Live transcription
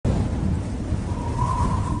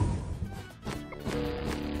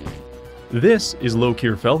This is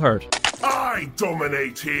Lokir Felhart. I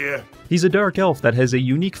dominate here! He's a dark elf that has a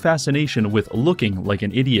unique fascination with looking like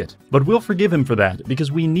an idiot. But we'll forgive him for that, because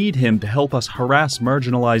we need him to help us harass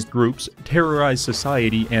marginalized groups, terrorize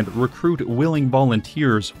society, and recruit willing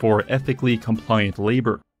volunteers for ethically compliant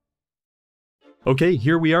labor. Okay,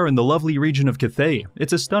 here we are in the lovely region of Cathay.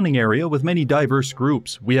 It's a stunning area with many diverse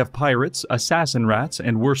groups. We have pirates, assassin rats,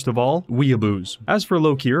 and worst of all, weeaboos. As for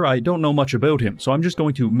Lokir, I don't know much about him, so I'm just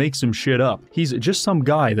going to make some shit up. He's just some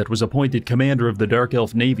guy that was appointed commander of the Dark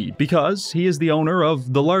Elf Navy, because he is the owner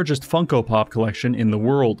of the largest Funko Pop collection in the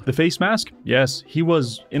world. The face mask? Yes, he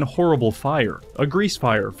was in horrible fire. A grease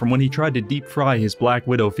fire from when he tried to deep fry his Black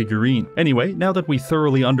Widow figurine. Anyway, now that we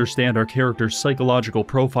thoroughly understand our character's psychological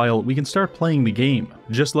profile, we can start playing the game.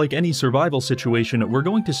 Just like any survival situation, we're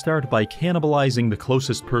going to start by cannibalizing the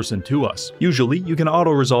closest person to us. Usually, you can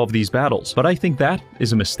auto-resolve these battles, but I think that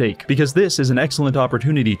is a mistake, because this is an excellent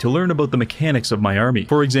opportunity to learn about the mechanics of my army.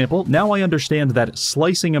 For example, now I understand that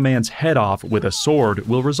slicing a man's head off with a sword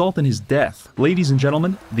will result in his death. Ladies and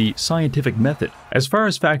gentlemen, the scientific method. As far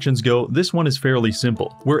as factions go, this one is fairly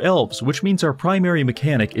simple. We're elves, which means our primary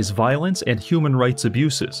mechanic is violence and human rights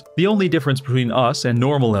abuses. The only difference between us and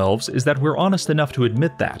normal elves is that we're honest enough to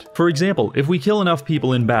admit that. For example, if we kill enough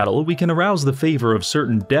people in battle, we can arouse the favor of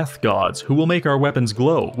certain death gods who will make our weapons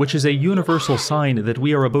glow, which is a universal sign that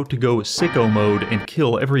we are about to go sicko mode and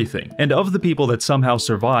kill everything. And of the people that somehow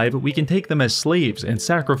survive, we can take them as slaves and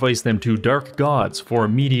sacrifice them to dark gods for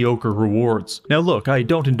mediocre rewards. Now look, I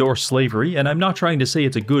don't endorse slavery, and I'm not trying to say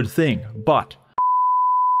it's a good thing, but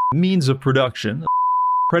means of production,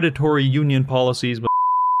 predatory union policies,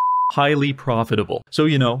 highly profitable. So,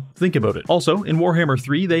 you know, think about it. Also, in Warhammer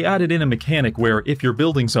 3, they added in a mechanic where if you're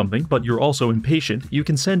building something, but you're also impatient, you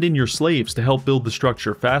can send in your slaves to help build the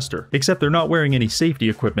structure faster. Except they're not wearing any safety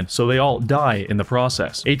equipment, so they all die in the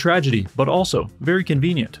process. A tragedy, but also very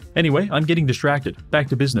convenient. Anyway, I'm getting distracted. Back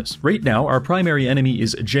to business. Right now, our primary enemy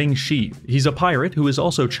is Zheng Shi. He's a pirate who is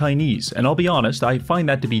also Chinese, and I'll be honest, I find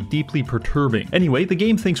that to be deeply perturbing. Anyway, the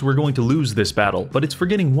game thinks we're going to lose this battle, but it's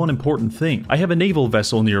forgetting one important thing. I have a naval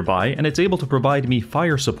vessel nearby, and it's able to provide me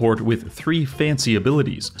fire support with 3 fancy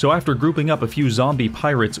abilities. So after grouping up a few zombie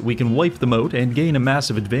pirates, we can wipe them out and gain a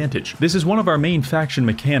massive advantage. This is one of our main faction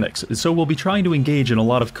mechanics, so we'll be trying to engage in a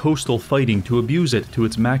lot of coastal fighting to abuse it to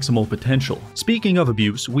its maximal potential. Speaking of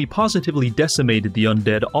abuse, we positively decimated the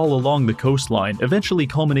undead all along the coastline, eventually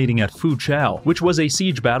culminating at Fu Chao, which was a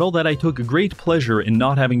siege battle that I took great pleasure in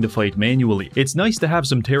not having to fight manually. It's nice to have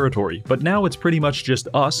some territory, but now it's pretty much just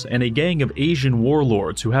us and a gang of Asian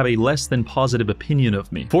warlords who have a less than positive opinion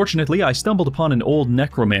of me. Fortunately, I stumbled upon an old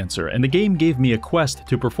necromancer, and the game gave me a quest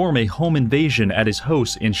to perform a home invasion at his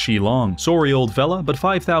house in Shillong. Sorry old fella, but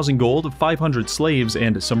 5,000 gold, 500 slaves,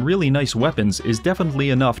 and some really nice weapons is definitely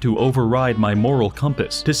enough to override my moral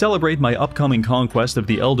compass. To celebrate my upcoming conquest of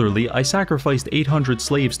the elderly, I sacrificed 800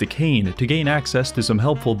 slaves to Cain to gain access to some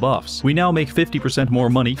helpful buffs. We now make 50% more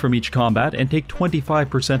money from each combat and take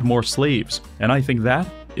 25% more slaves, and I think that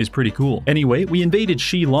is pretty cool. Anyway, we invaded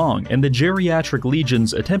Shillong, and the geriatric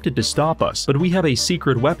legions attempted to stop us, but we have a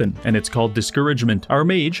secret weapon, and it's called Discouragement. Our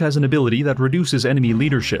mage has an ability that reduces enemy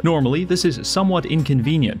leadership. Normally, this is somewhat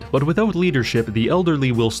inconvenient, but without leadership, the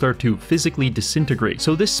elderly will start to physically disintegrate,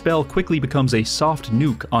 so this spell quickly becomes a soft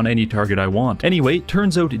nuke on any target I want. Anyway,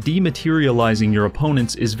 turns out dematerializing your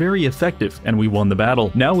opponents is very effective, and we won the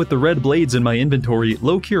battle. Now with the red blades in my inventory,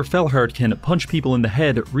 Lokir Felhart can punch people in the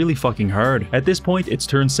head really fucking hard. At this point, it's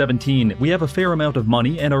turn 17, we have a fair amount of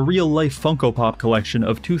money and a real-life Funko Pop collection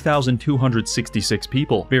of 2,266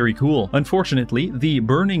 people. Very cool. Unfortunately, the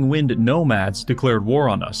Burning Wind Nomads declared war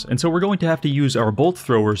on us, and so we're going to have to use our bolt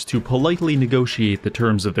throwers to politely negotiate the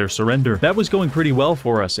terms of their surrender. That was going pretty well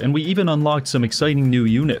for us, and we even unlocked some exciting new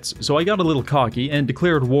units, so I got a little cocky and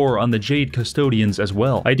declared war on the Jade Custodians as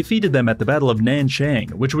well. I defeated them at the Battle of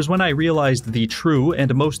Nanchang, which was when I realized the true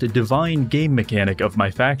and most divine game mechanic of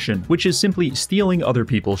my faction, which is simply stealing other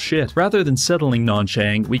people's shit. Rather than settling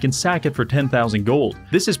Nanchang, we can sack it for 10,000 gold.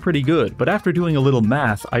 This is pretty good, but after doing a little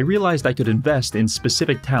math, I realized I could invest in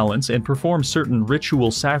specific talents and perform certain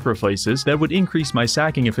ritual sacrifices that would increase my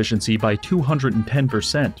sacking efficiency by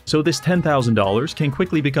 210%. So this $10,000 can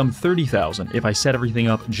quickly become 30,000 if I set everything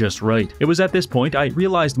up just right. It was at this point I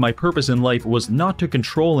realized my purpose in life was not to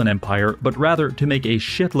control an empire, but rather to make a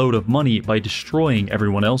shitload of money by destroying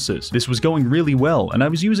everyone else's. This was going really well, and I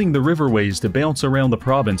was using the riverways to bounce around the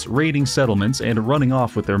province, raiding settlements and running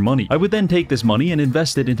off with their money. I would then take this money and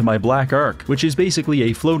invest it into my Black Ark, which is basically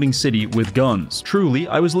a floating city with guns. Truly,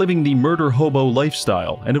 I was living the murder hobo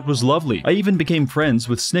lifestyle, and it was lovely. I even became friends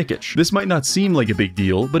with Snicketch. This might not seem like a big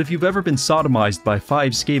deal, but if you've ever been sodomized by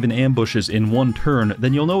 5 Skaven ambushes in one turn,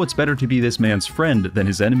 then you'll know it's better to be this man's friend than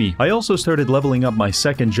his enemy. I also started leveling up my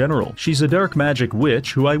second general. She's a dark magic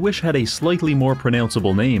witch who I wish had a slightly more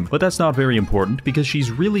pronounceable name, but that's not very important because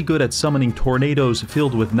she's really good at summoning tornadoes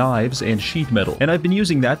filled with knives and sheet metal, and I've been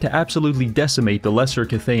using that to absolutely decimate the lesser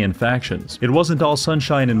Cathayan factions. It wasn't all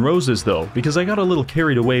sunshine and roses though, because I got a little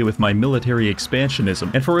carried away with my military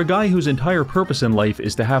expansionism, and for a guy whose entire purpose in life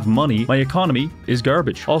is to have money, my economy is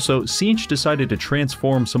garbage. Also, Siege decided to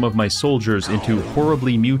transform some of my soldiers into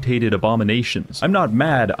horribly mutated abominations. I'm not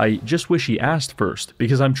mad, I just wish he asked first,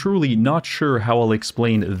 because I'm truly not sure how I'll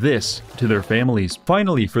explain this to their families.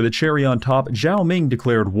 Finally, for the cherry on top, Zhao Ming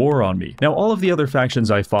declared war on me. Now, all of the other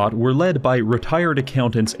factions I fought were led by retired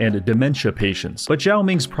accountants and dementia patients, but Zhao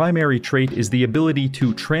Ming's primary trait is the ability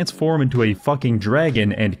to transform into a fucking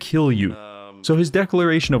dragon and kill you. So his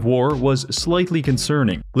declaration of war was slightly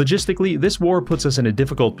concerning. Logistically, this war puts us in a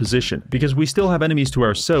difficult position, because we still have enemies to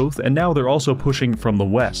our south, and now they're also pushing from the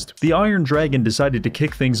west. The Iron Dragon decided to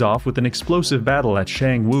kick things off with an explosive battle at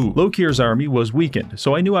Shangwu. Lokir's army was weakened,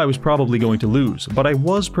 so I knew I was probably going to lose, but I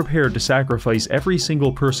was prepared to sacrifice every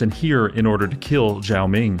single person here in order to kill Zhao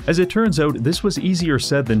Ming. As it turns out, this was easier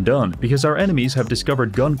said than done, because our enemies have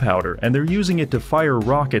discovered gunpowder, and they're using it to fire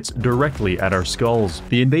rockets directly at our skulls.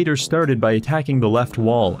 The invaders started by attacking the left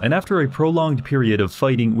wall, and after a prolonged period of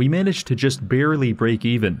fighting, we managed to just barely break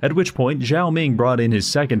even, at which point Zhao Ming brought in his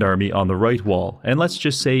second army on the right wall, and let's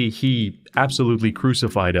just say he absolutely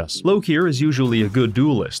crucified us. Lokir is usually a good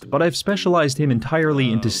duelist, but I've specialized him entirely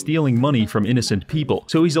into stealing money from innocent people,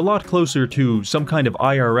 so he's a lot closer to some kind of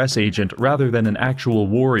IRS agent rather than an actual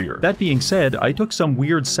warrior. That being said, I took some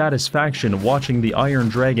weird satisfaction watching the Iron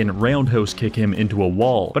Dragon roundhouse kick him into a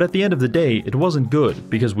wall, but at the end of the day, it wasn't good,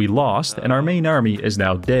 because we lost, and our main army is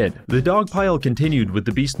now dead. The dogpile continued with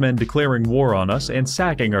the Beastmen declaring war on us and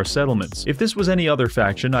sacking our settlements. If this was any other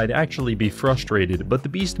faction, I'd actually be frustrated, but the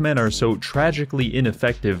Beastmen are so tragically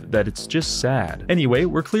ineffective that it's just sad. Anyway,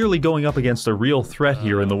 we're clearly going up against a real threat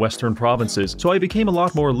here in the western provinces, so I became a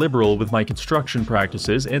lot more liberal with my construction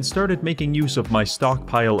practices and started making use of my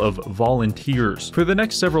stockpile of volunteers. For the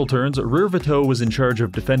next several turns, Rurvato was in charge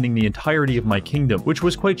of defending the entirety of my kingdom, which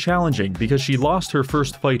was quite challenging because she lost her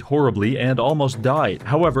first fight horribly and almost died.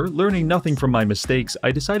 However, learning nothing from my mistakes,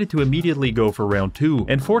 I decided to immediately go for round 2,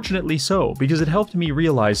 and fortunately so, because it helped me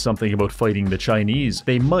realize something about fighting the Chinese.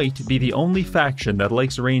 They might be the only faction that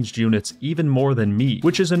likes ranged units even more than me,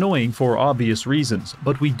 which is annoying for obvious reasons,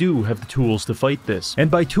 but we do have the tools to fight this.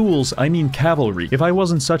 And by tools, I mean cavalry. If I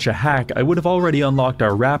wasn't such a hack, I would have already unlocked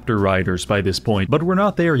our Raptor Riders by this point, but we're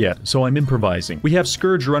not there yet, so I'm improvising. We have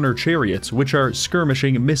Scourge Runner Chariots, which are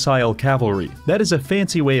skirmishing missile cavalry. That is a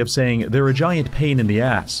fancy way of saying they're a giant pain in the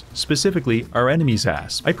ass, specifically our enemy's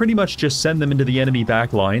ass. I pretty much just send them into the enemy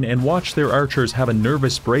backline and watch their archers have a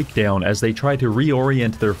nervous breakdown as they try to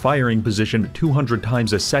reorient their firing position 200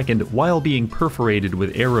 times a second while being perforated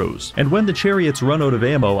with arrows. And when the chariots run out of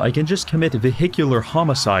ammo, I can just commit vehicular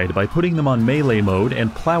homicide by putting them on melee mode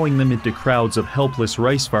and plowing them into crowds of helpless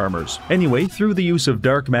rice farmers. Anyway, through the use of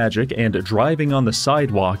dark magic and driving on the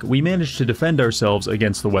sidewalk, we managed to defend ourselves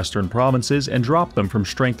against the western provinces and drop them from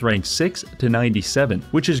strength rank 6 to 97,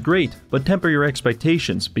 which is great, but temper your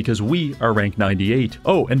expectations because we are rank 98.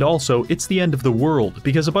 Oh, and also, it's the end of the world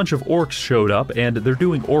because a bunch of orcs showed up and they're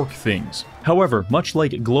doing orc things. However, much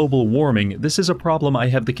like global warming, this is a problem I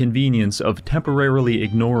have the convenience of temporarily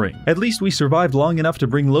ignoring. At least we survived long enough to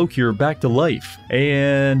bring Lokir back to life,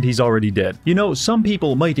 and he's already dead. You know, some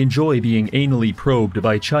people might enjoy being anally probed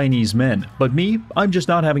by Chinese men, but me, I'm just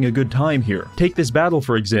not having a good time here. Take this battle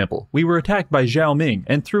for example. We were attacked by Zhao Ming,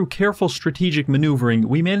 and through careful strategic maneuvering,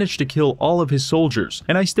 we managed to kill all of his soldiers,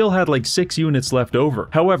 and I still had like 6 units left over.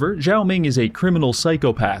 However, Zhao Ming is a criminal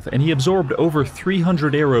psychopath, and he absorbed over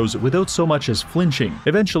 300 arrows without so much as flinching.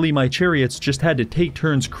 Eventually, my chariots just had to take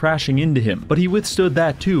turns crashing into him, but he withstood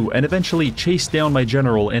that too, and eventually chased down my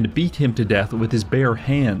general and beat him to death with his bare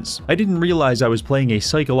hands. I didn't realize I was playing a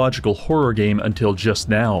psychological horror game until just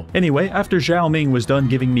now. Anyway, after Zhao Ming was done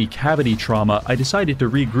giving me cavity trauma, I decided to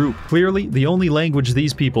regroup. Clearly, the only language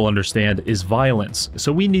these people understand is violence,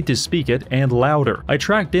 so we need to speak it and louder. I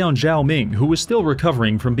tracked down Zhao Ming, who was still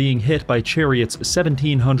recovering from being hit by chariots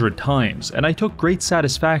 1,700 times, and I took great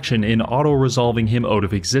satisfaction in auto-resolving him out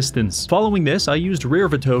of existence. Following this, I used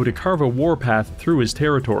Rirvito to carve a warpath through his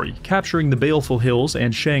territory, capturing the Baleful Hills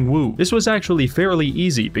and Shangwu. This was actually fairly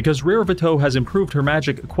easy because Rirvito has improved her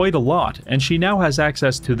magic quite a lot, and she now has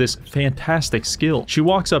access to this fantastic skill. She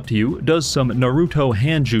walks up to you, does some Naruto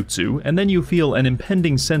handjutsu, and then you feel an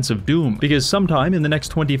impending sense of doom, because sometime in the next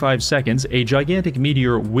 25 seconds, a gigantic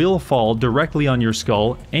meteor will fall directly on your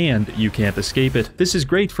skull, and you can't escape it. This is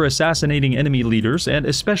great for assassinating enemy leaders, and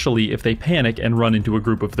especially if they panic and run into a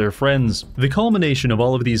group of their friends. The culmination of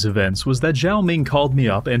all of these events was that Zhao Ming called me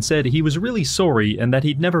up and said he was really sorry and that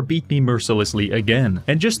he'd never beat me mercilessly again.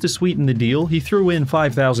 And just to sweeten the deal, he threw in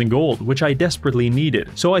 5,000 gold, which I desperately needed.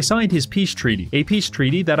 So I signed his peace treaty, a peace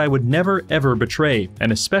treaty that I would never ever betray,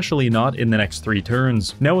 and especially not in the next 3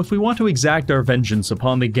 turns. Now, if we want to exact our vengeance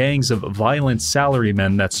upon the gangs of violent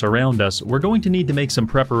salarymen that surround us, we're going to need to make some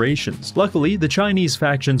preparations. Luckily, the Chinese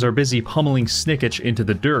factions are busy pummeling Snikich into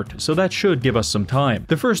the dirt, so that should give us some time.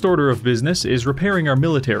 The first order of business is repairing our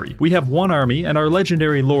military. We have 1 army, and our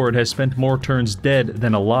legendary lord has spent more turns dead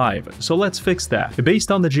than alive, so let's fix that.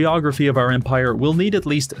 Based on the geography of our empire, we'll need at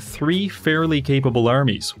least 3 fairly capable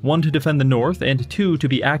armies, 1 to defend the north and 2 to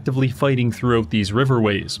be actively fighting throughout these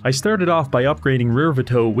riverways. I started off by upgrading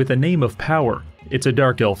Rirvito with a Name of Power. It's a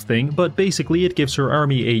Dark Elf thing, but basically it gives her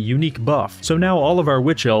army a unique buff. So now all of our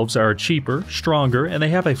Witch Elves are cheaper, stronger, and they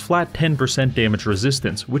have a flat 10% damage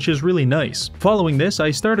resistance, which is really nice. Following this,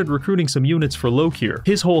 I started recruiting some units for Lokir.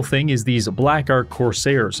 His whole thing is these Black Ark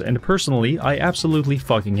Corsairs, and personally, I absolutely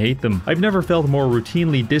fucking hate them. I've never felt more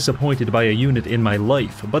routinely disappointed by a unit in my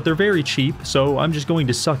life, but they're very cheap, so I'm just going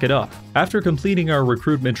to suck it up. After completing our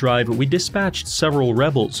recruitment drive, we dispatched several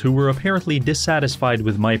rebels who were apparently dissatisfied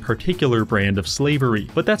with my particular brand of slavery,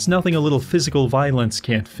 but that's nothing a little physical violence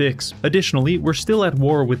can't fix. Additionally, we're still at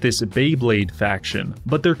war with this Beyblade faction,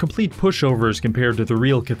 but they're complete pushovers compared to the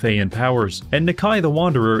real Cathayan powers, and Nakai the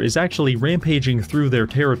Wanderer is actually rampaging through their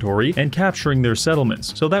territory and capturing their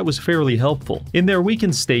settlements, so that was fairly helpful. In their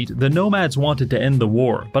weakened state, the nomads wanted to end the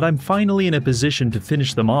war, but I'm finally in a position to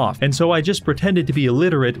finish them off, and so I just pretended to be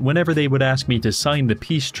illiterate whenever they would ask me to sign the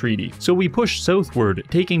peace treaty. So we pushed southward,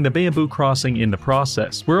 taking the Bamboo Crossing in the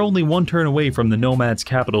process. We're only 1 turn away from the nomads'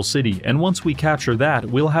 capital city, and once we capture that,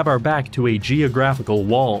 we'll have our back to a geographical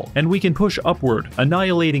wall, and we can push upward,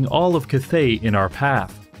 annihilating all of Cathay in our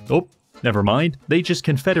path. Oh, never mind, they just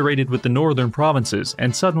confederated with the northern provinces,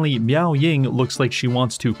 and suddenly Miao Ying looks like she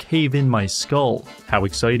wants to cave in my skull. How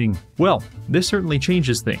exciting. Well, this certainly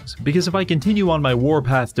changes things, because if I continue on my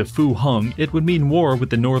warpath to Fu Heng, it would mean war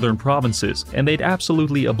with the northern provinces, and they'd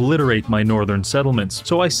absolutely obliterate my northern settlements.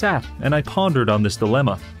 So I sat, and I pondered on this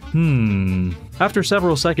dilemma. After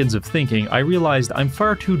several seconds of thinking, I realized I'm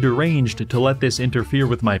far too deranged to let this interfere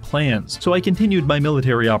with my plans, so I continued my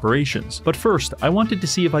military operations. But first, I wanted to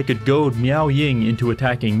see if I could goad Miao Ying into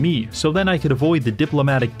attacking me, so then I could avoid the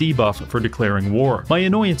diplomatic debuff for declaring war. My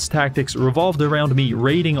annoyance tactics revolved around me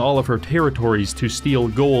raiding all of her territories to steal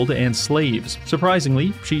gold and slaves.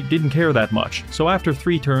 Surprisingly, she didn't care that much, so after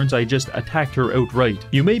 3 turns I just attacked her outright.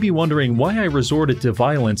 You may be wondering why I resorted to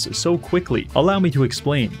violence so quickly. Allow me to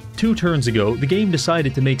explain. 2 turns ago, the game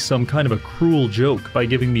decided to make some kind of a cruel joke by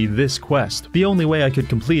giving me this quest. The only way I could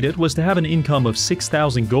complete it was to have an income of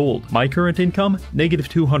 6,000 gold. My current income? Negative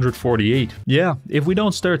 248. Yeah, if we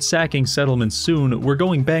don't start sacking settlements soon, we're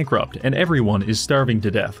going bankrupt and everyone is starving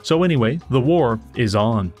to death. So anyway, the war is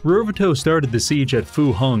on. Rirvito started the siege at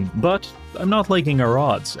Fu Heng, but I'm not liking our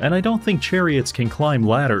odds, and I don't think chariots can climb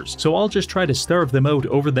ladders, so I'll just try to starve them out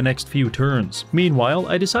over the next few turns. Meanwhile,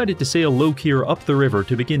 I decided to sail Lokir up the river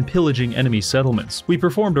to begin pillaging enemy settlements. We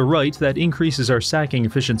performed a rite that increases our sacking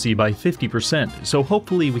efficiency by 50%, so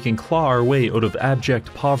hopefully we can claw our way out of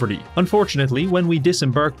abject poverty. Unfortunately, when we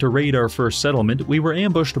disembarked to raid our first settlement, we were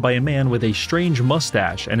ambushed by a man with a strange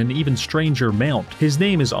mustache and an even stranger mount. His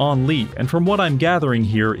name is On Li, and from what I'm gathering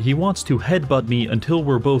here, he wants to headbutt me until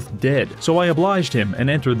we're both dead. So I obliged him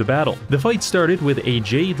and entered the battle. The fight started with a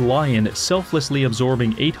Jade Lion selflessly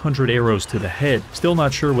absorbing 800 arrows to the head. Still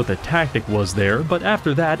not sure what the tactic was there, but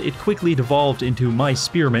after that it quickly devolved into my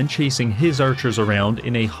spearmen chasing his archers around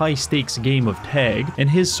in a high-stakes game of tag, and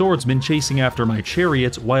his swordsmen chasing after my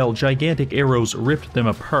chariots while gigantic arrows ripped them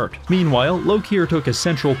apart. Meanwhile, Lokir took a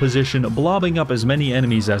central position, blobbing up as many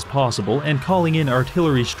enemies as possible and calling in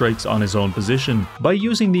artillery strikes on his own position. By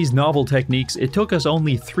using these novel techniques, it took us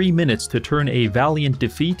only 3 minutes to turn a valiant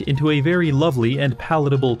defeat into a very lovely and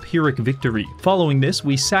palatable Pyrrhic victory. Following this,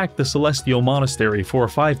 we sacked the Celestial Monastery for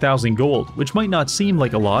 5,000 gold, which might not seem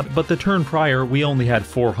like a lot, but the turn prior we only had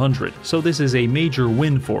 400, so this is a major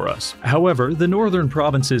win for us. However, the northern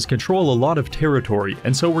provinces control a lot of territory,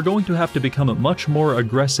 and so we're going to have to become much more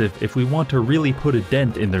aggressive if we want to really put a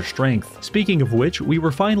dent in their strength. Speaking of which, we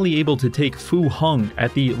were finally able to take Fu Heng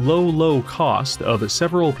at the low cost of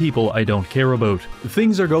several people I don't care about.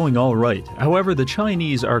 Things are going alright, however the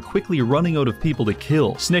Chinese are quickly running out of people to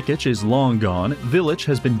kill. Snikich is long gone, Village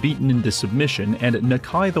has been beaten into submission, and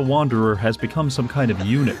Nakai the Wanderer has become some kind of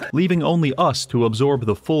eunuch, leaving only us to absorb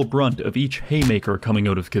the full brunt of each haymaker coming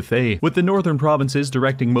out of Cathay. With the northern provinces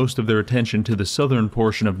directing most of their attention to the southern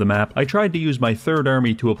portion of the map, I tried to use my third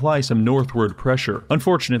army to apply some northward pressure.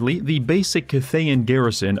 Unfortunately, the basic Cathayan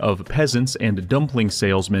garrison of peasants and dumpling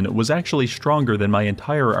salesmen was actually stronger than my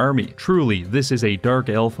entire army. Truly, this is a Dark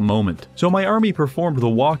Elf moment. So my army performed the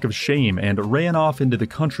walk of shame and ran off into the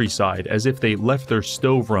countryside as if they left their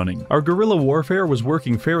stove running. Our guerrilla warfare was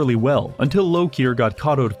working fairly well, until Lokir got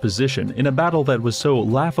caught out of position in a battle that was so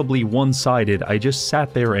laughably one-sided I just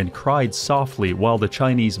sat there and cried softly while the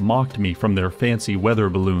Chinese mocked me from their fancy weather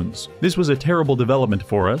balloons. This was a terrible development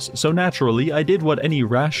for us, so naturally I did what any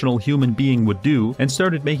rational human being would do and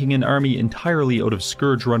started making an army entirely out of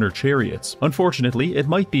Scourge Runner chariots. Unfortunately, it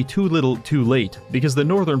might be too little too late, because the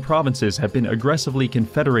northern provinces have been aggressively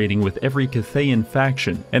confederating with every Cathayan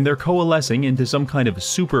faction, and they're coalescing into some kind of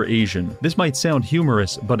super Asian. This might sound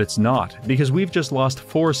humorous, but it's not, because we've just lost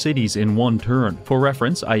 4 cities in one turn. For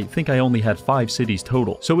reference, I think I only had 5 cities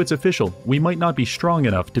total, so it's official, we might not be strong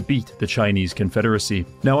enough to beat the Chinese Confederacy.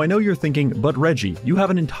 Now I know you're thinking, but Reggie, you have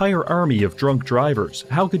an entire army of drunk drivers,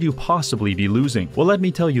 how could you possibly be losing? Well, let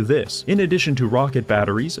me tell you this, in addition to rocket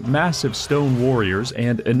batteries, massive stone warriors,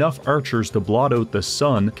 and enough archers to blot out the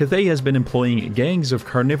sun, Cathay has been employing gangs of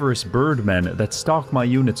carnivorous birdmen that stalk my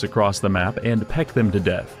units across the map and peck them to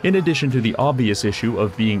death. In addition to the obvious issue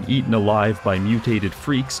of being eaten alive by mutated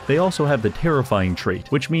freaks, they also have the terrifying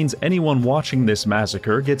trait, which means anyone watching this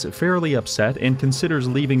massacre gets fairly upset and considers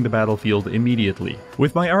leaving the battlefield immediately.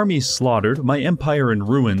 With my armies slaughtered, my empire in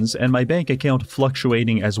ruins, and my bank account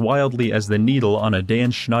fluctuating as wildly as the needle on a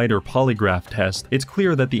Dan Schneider polygraph test, it's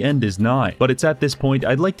clear that the end is nigh. But it's at this point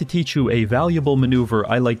I'd like to teach you a valuable maneuver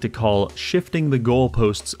I like to call shifting the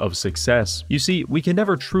goalposts of success. You see, we can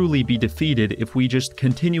never truly be defeated if we just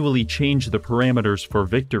continually change the parameters for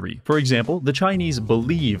victory. For example, the Chinese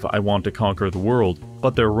believe I want to conquer the world,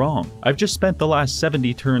 but they're wrong. I've just spent the last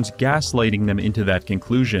 70 turns gaslighting them into that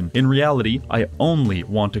conclusion. In reality, I only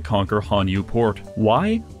want to conquer Hanyu Port.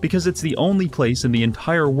 Why? Because it's the only place in the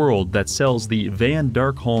entire world that sells the Van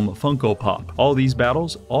Darkholm Funko Pop. All these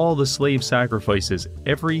battles, all the slave sacrifices,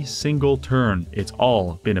 every single turn, it's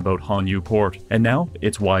all been about Hanyu Port. And now,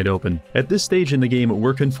 it's wide open. At this stage in the game,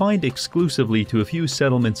 we're confined exclusively to a few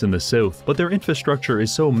settlements in the south, but their infrastructure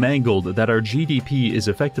is so mangled that our GDP is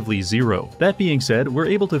effectively zero. That being said, we're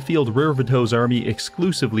able to field Rurvito's army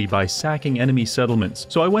exclusively by sacking enemy settlements,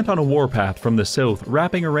 so I went on a warpath from the south,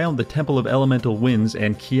 wrapping around the Temple of Elemental Winds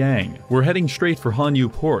and Kiang. We're heading straight for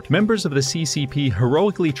Hanyu Port. Members of the CCP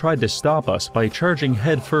heroically tried to stop us by charging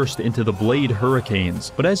headfirst into the Blade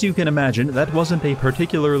Hurricanes, but as you can imagine, that wasn't a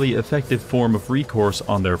particularly effective form of recourse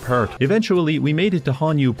on their part. Eventually, we made it to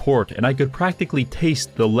Hanyu Port, and I could practically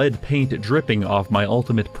taste the lead paint dripping off my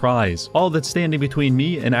ultimate prize. All that's standing between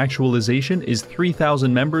me and actualization is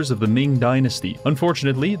 3,000 members of the Ming Dynasty.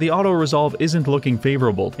 Unfortunately, the auto-resolve isn't looking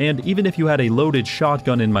favorable, and even if you had a loaded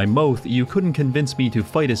shotgun in my mouth, you couldn't convince me to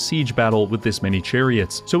fight a siege battle with this many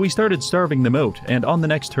chariots. So we started starving them out, and on the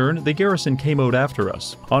next turn, the garrison came out after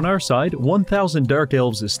us. On our side, 1,000 Dark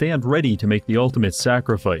Elves stand ready to make the ultimate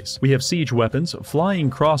sacrifice. We have siege weapons, flying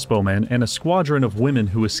crossbowmen, and a squadron of women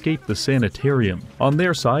who escaped the sanitarium. On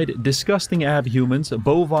their side, disgusting abhumans,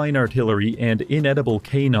 bovine artillery, and inedible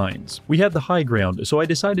canines. We had the high ground, so I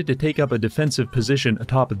decided to take up a defensive position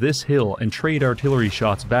atop this hill and trade artillery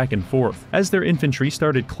shots back and forth. As their infantry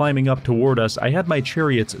started climbing up toward us, I had my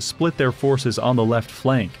chariots split their forces on the left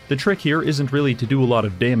flank. The trick here isn't really to do a lot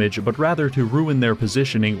of damage, but rather to ruin their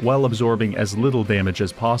positioning while absorbing as little damage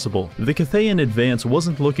as possible. The Cathayan advance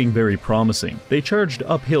wasn't looking very promising. They charged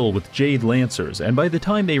uphill with Jade Lancers, and by the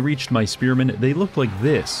time they reached my spearmen, they looked like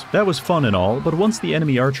this. That was fun and all, but once the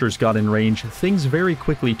enemy archers got in range, things very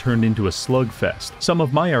quickly turned into a slugfest. Some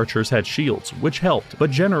of my archers had shields, which helped,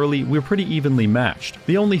 but generally we're pretty evenly matched.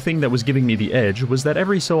 The only thing that was giving me the edge was that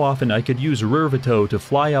every so often I could use Rurvito to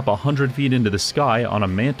fly up 100 feet into the sky on a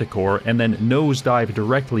manticore and then nosedive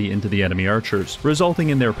directly into the enemy archers, resulting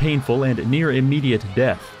in their painful and near immediate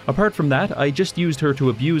death. Apart from that, I just used her to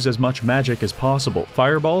abuse as much magic as possible.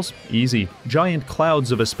 Fireballs? Easy. Giant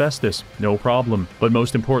clouds of asbestos? No problem. But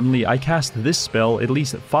most importantly, I cast this spell at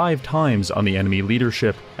least 5 times on the enemy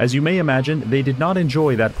leadership. As you may imagine, they did not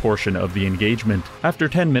enjoy that portion of the engagement. After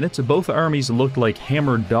 10 minutes, both armies looked like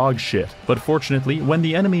hammered dog shit. But fortunately, when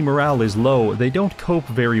the enemy morale is low, they don't cope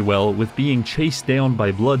very well with being chased down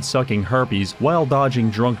by blood-sucking harpies while dodging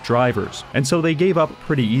drunk drivers, and so they gave up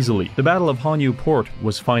pretty easily. The Battle of Hanyu Port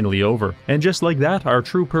was finally over. And just like that, our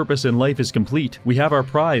true purpose in life is complete. We have our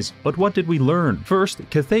prize, but what did we learn? First,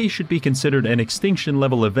 Cathay should be considered an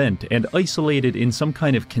extinction-level event and isolated in some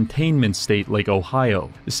kind of containment state like Ohio.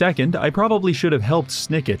 Second, I probably should have helped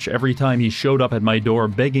Snicketch every time he showed up at my door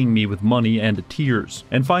begging me with money and tears.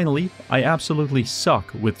 And finally, I absolutely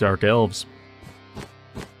suck with Dark Elves.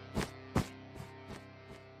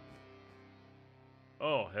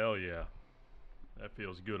 Oh, hell yeah. That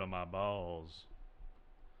feels good on my balls.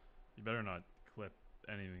 You better not clip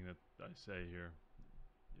anything that I say here,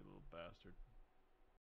 you little bastard.